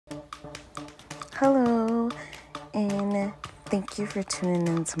Thank you for tuning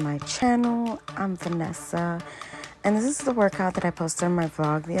into my channel. I'm Vanessa, and this is the workout that I posted on my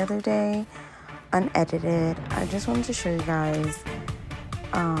vlog the other day, unedited. I just wanted to show you guys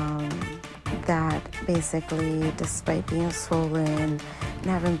that basically, despite being swollen and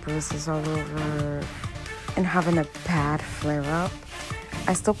having bruises all over and having a bad flare-up,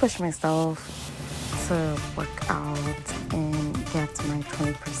 I still push myself to work out and get my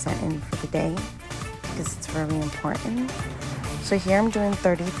 20% in for the day because it's very important. So here I'm doing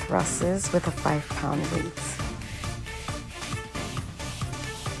 30 thrusts with a 5-pound weight.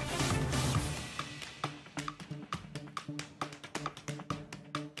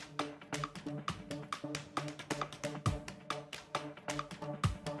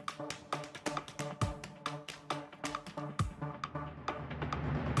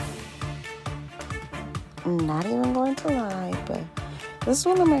 I'm not even going to lie, but this is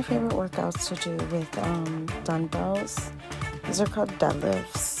one of my favorite workouts to do with dumbbells. These are called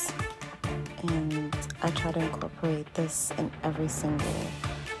deadlifts, and I try to incorporate this in every single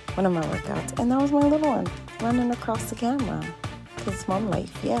one of my workouts. And that was my little one, running across the camera. It's mom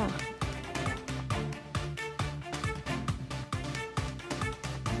life, yeah.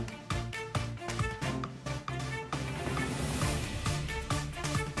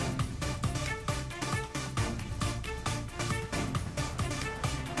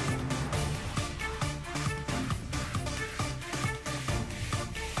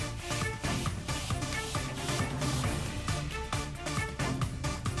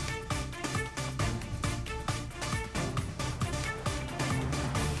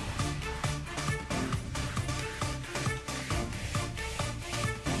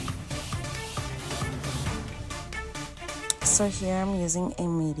 So here I'm using a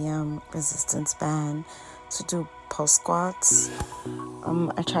medium resistance band to do pulse squats.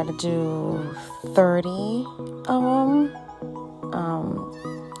 I try to do 30 of them.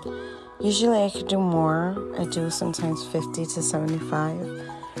 Usually I could do more. I do sometimes 50 to 75.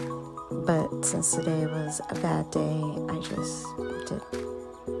 But since today was a bad day, I just did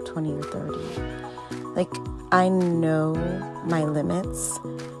 20 or 30. Like, I know my limits,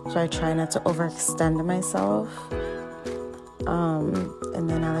 so I try not to overextend myself. And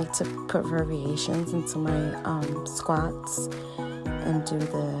then I like to put variations into my squats and do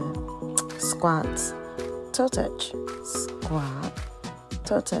the squats toe touch, squat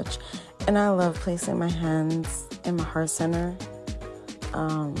toe touch. And I love placing my hands in my heart center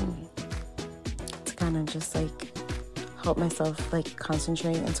to kind of just like help myself like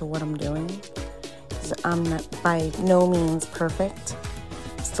concentrate into what I'm doing, because I'm not by no means perfect.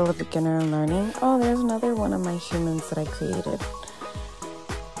 Still a beginner and learning. Oh, there's another one of my humans that I created.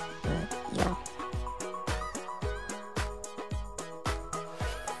 But yeah.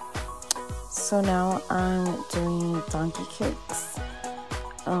 So now I'm doing donkey kicks.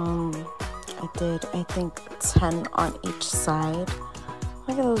 I did, I think, 10 on each side.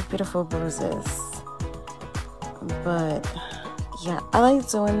 Look at those beautiful bruises. But yeah, I like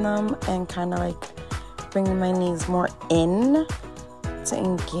doing them and kind of like bringing my knees more in to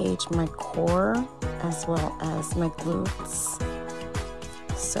engage my core as well as my glutes.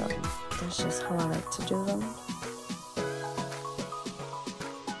 So that's just how I like to do them.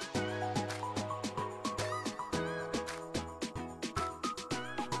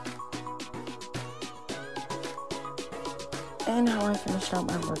 And how I finished out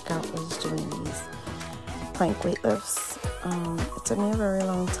my workout was doing these plank weightlifts. It took me a very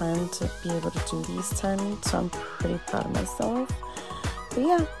long time to be able to do these 10, so I'm pretty proud of myself. But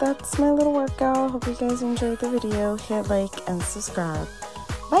yeah, that's my little workout. Hope you guys enjoyed the video. Hit like and subscribe.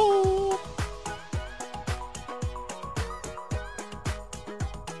 Bye!